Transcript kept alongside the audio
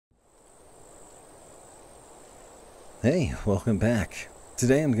Hey, welcome back.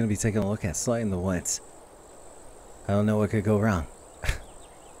 Today I'm going to be taking a look at Sly in the Woods. I don't know what could go wrong.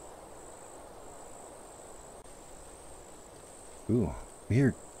 Ooh,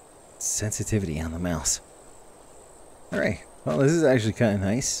 weird sensitivity on the mouse. Alright, well this is actually kind of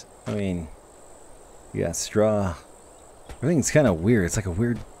nice. I mean, you got straw. Everything's kind of weird. It's like a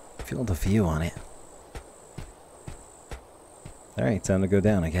weird field of view on it. Alright, time to go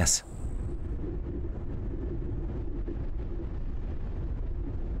down, I guess.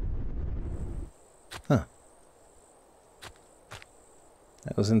 Huh.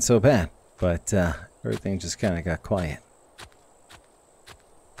 That wasn't so bad, but everything just kind of got quiet.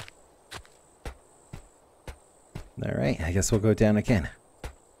 Alright, I guess we'll go down again.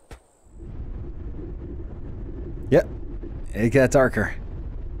 Yep, it got darker.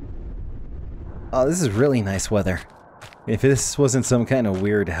 Oh, this is really nice weather. If this wasn't some kind of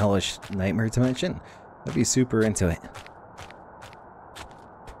weird hellish nightmare dimension, I'd be super into it.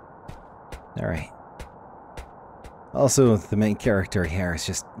 Alright. Also, the main character here is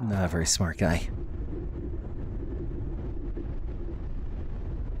just not a very smart guy.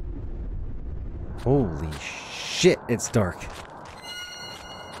 Holy shit, it's dark.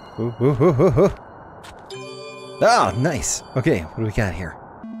 Ooh, ooh, ooh, ooh, ooh. Oh, nice. Okay, what do we got here?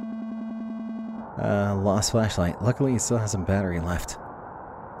 Lost flashlight. Luckily, it still has some battery left.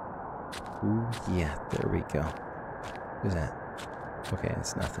 Ooh, yeah, there we go. Who's that? Okay,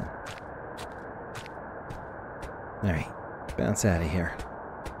 it's nothing. Alright, bounce out of here.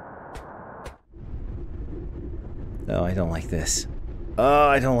 Oh, I don't like this. Oh,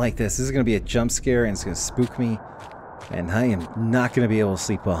 I don't like this. This is going to be a jump scare and it's going to spook me. And I am not going to be able to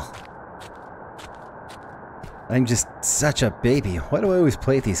sleep well. I'm just such a baby. Why do I always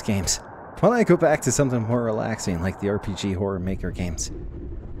play these games? Why don't I go back to something more relaxing like the RPG Horror Maker games?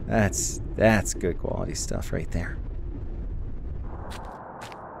 That's good quality stuff right there.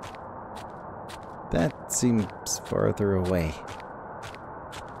 That seems farther away.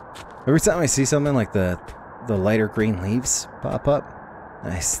 Every time I see something like the lighter green leaves pop up,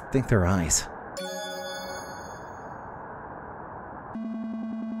 I think they're eyes.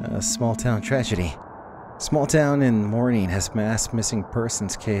 A small town tragedy. Small town in mourning has mass missing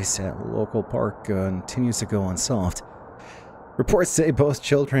persons case at local park continues to go unsolved. Reports say both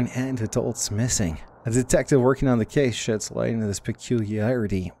children and adults missing. A detective working on the case sheds light into this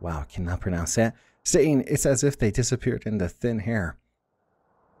peculiarity. Wow, cannot pronounce that. Saying it's as if they disappeared into thin air.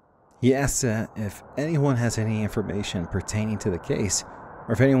 He asks if anyone has any information pertaining to the case,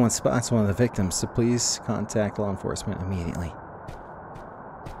 or if anyone spots one of the victims, to please contact law enforcement immediately.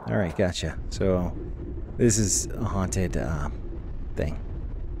 Alright, gotcha. So, this is a haunted thing.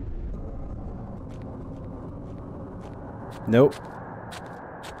 Nope.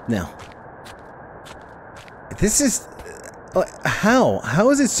 No. This is... how?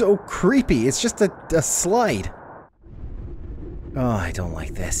 How is it so creepy? It's just a slide. Oh, I don't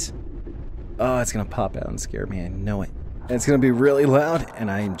like this. Oh, it's gonna pop out and scare me. I know it. And it's gonna be really loud,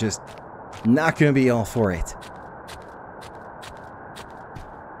 and I'm just not gonna be all for it.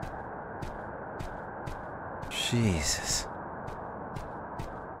 Jesus.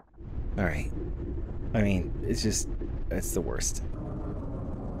 Alright. I mean, it's just... it's the worst.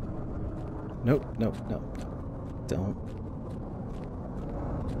 Nope, nope, nope. Don't.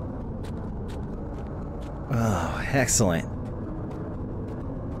 Oh, excellent.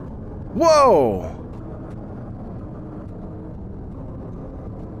 Whoa!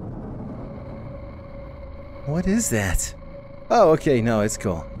 What is that? Oh, okay, no, it's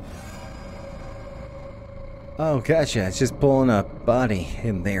cool. Oh, gotcha, it's just pulling a body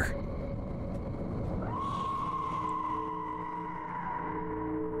in there.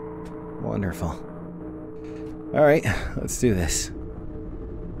 Wonderful. Alright, let's do this.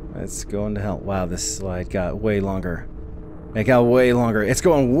 Let's go into hell. Wow, this slide got way longer. It got way longer. It's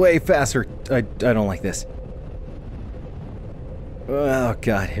going way faster. I don't like this. Oh,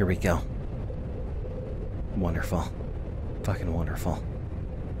 God, here we go. Wonderful. Fucking wonderful.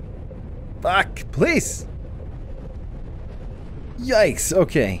 Fuck, please! Yikes,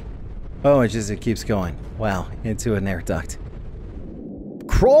 okay. Oh, it keeps going. Wow, into an air duct.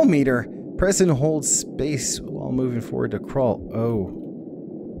 Crawl meter! Press and hold space while moving forward to crawl. Oh.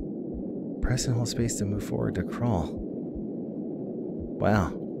 Press and hold space to move forward to crawl.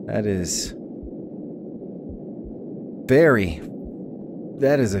 Wow, that is very...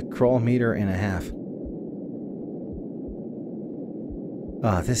 that is a crawl meter and a half.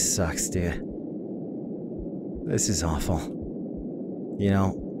 Oh, this sucks, dude. This is awful. You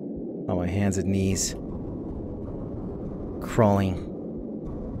know, on my hands and knees. Crawling.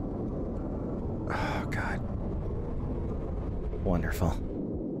 Oh, God. Wonderful.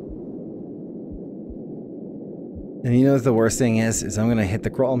 And you know what the worst thing is I'm gonna hit the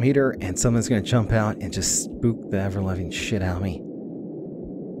crawl meter and someone's gonna jump out and just spook the ever-loving shit out of me.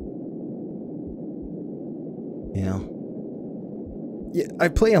 You know? Yeah, I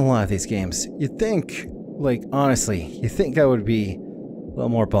play a lot of these games. You'd think, like, honestly, you think I would be a little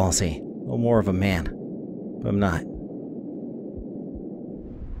more ballsy, a little more of a man. But I'm not.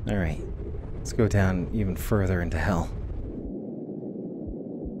 Alright. Let's go down even further into hell.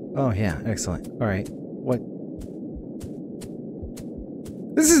 Oh yeah, excellent. Alright. What?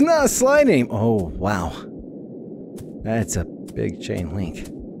 This is not a slide anymore. Oh, wow. That's a big chain link.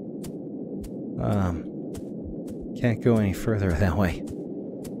 Can't go any further that way.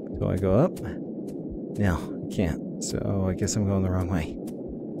 Do I go up? No, I can't. So I guess I'm going the wrong way.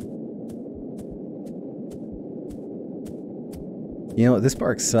 You know, this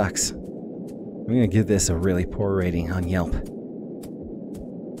park sucks. I'm gonna give this a really poor rating on Yelp.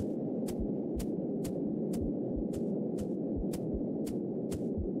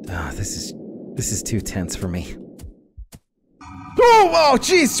 Oh, this is too tense for me. Oh,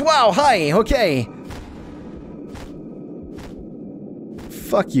 jeez, wow, hi, okay.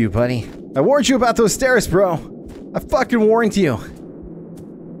 Fuck you, buddy. I warned you about those stairs, bro. I fucking warned you.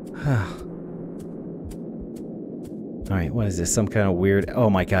 Alright, what is this? Some kind of weird... Oh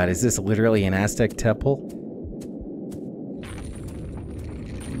my god, is this literally an Aztec temple?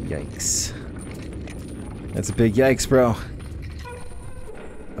 Yikes. That's a big yikes, bro.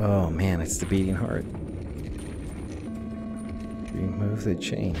 Oh man, it's the beating heart. Remove the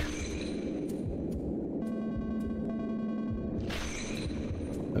chain.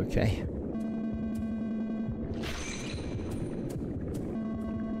 Okay.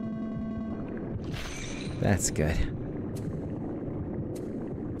 That's good.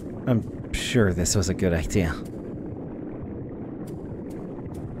 I'm sure this was a good idea.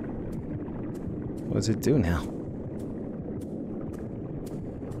 What does it do now?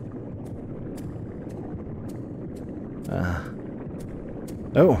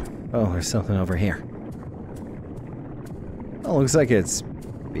 Oh, there's something over here. Oh, looks like it's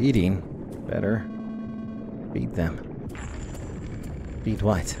beating. Better beat them. Beat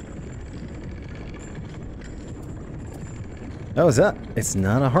what? Oh, is that? It's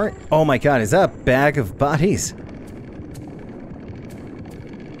not a heart? Oh my god, is that a bag of bodies?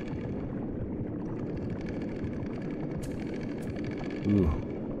 Ooh.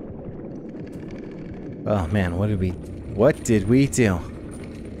 Oh man, what did we do?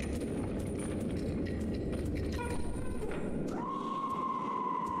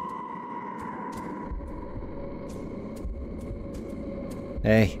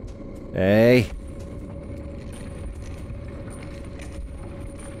 Hey. Hey.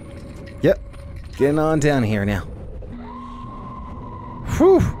 Yep. Getting on down here now.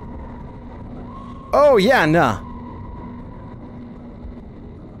 Whew. Oh, yeah, nah.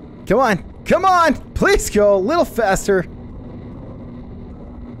 Come on. Come on. Please go a little faster.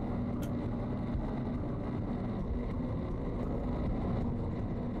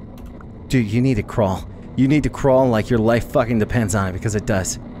 Dude, you need to crawl. You need to crawl like your life fucking depends on it, because it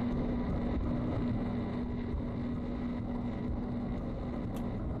does.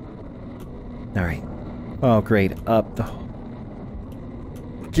 Alright. Oh, great. Up the...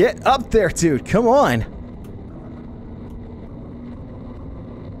 Get up there, dude! Come on!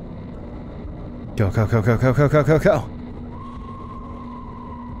 Go, go, go, go, go, go, go, go, go!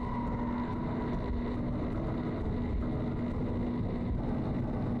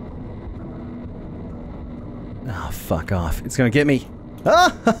 Oh, fuck off. It's gonna get me.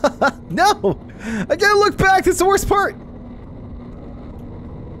 Ah! No! I gotta look back! That's the worst part!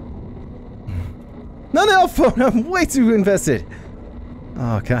 Not an elf phone! I'm way too invested!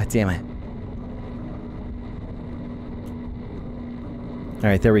 Oh, god damn it.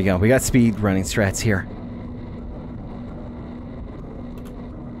 Alright, there we go. We got speed running strats here.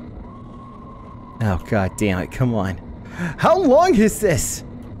 Oh, god damn it. Come on. How long is this?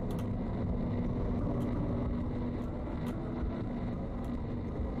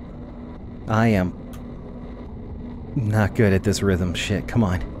 I am not good at this rhythm shit. Come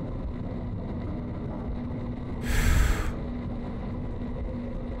on.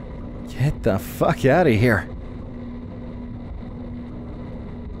 Get the fuck out of here.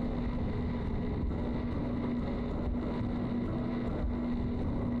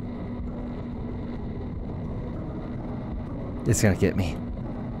 It's gonna get me.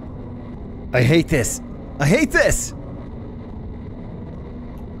 I hate this. I hate this!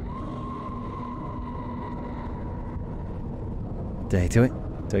 Did I do it?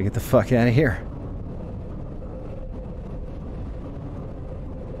 Did I get the fuck out of here?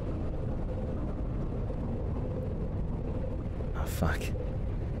 fuck.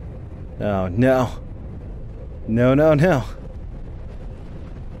 Oh, no. No, no, no.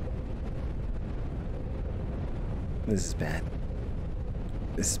 This is bad.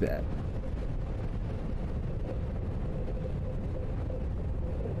 This is bad.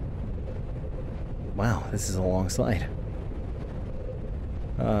 Wow, this is a long slide.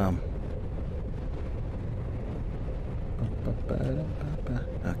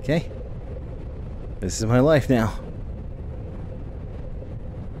 Okay. This is my life now.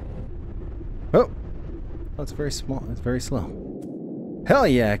 Oh! Oh, it's very small. It's very slow. Hell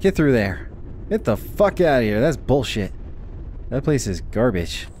yeah, get through there. Get the fuck out of here. That's bullshit. That place is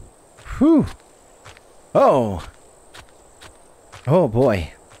garbage. Whew. Oh! Oh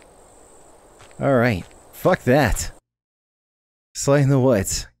boy. Alright. Fuck that. Slide in the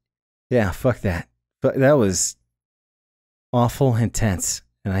woods. Yeah, fuck that. But that was awful intense.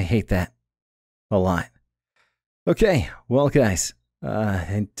 And I hate that a lot. Okay, well guys,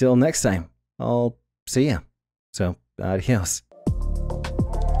 until next time, I'll see ya. So, adios.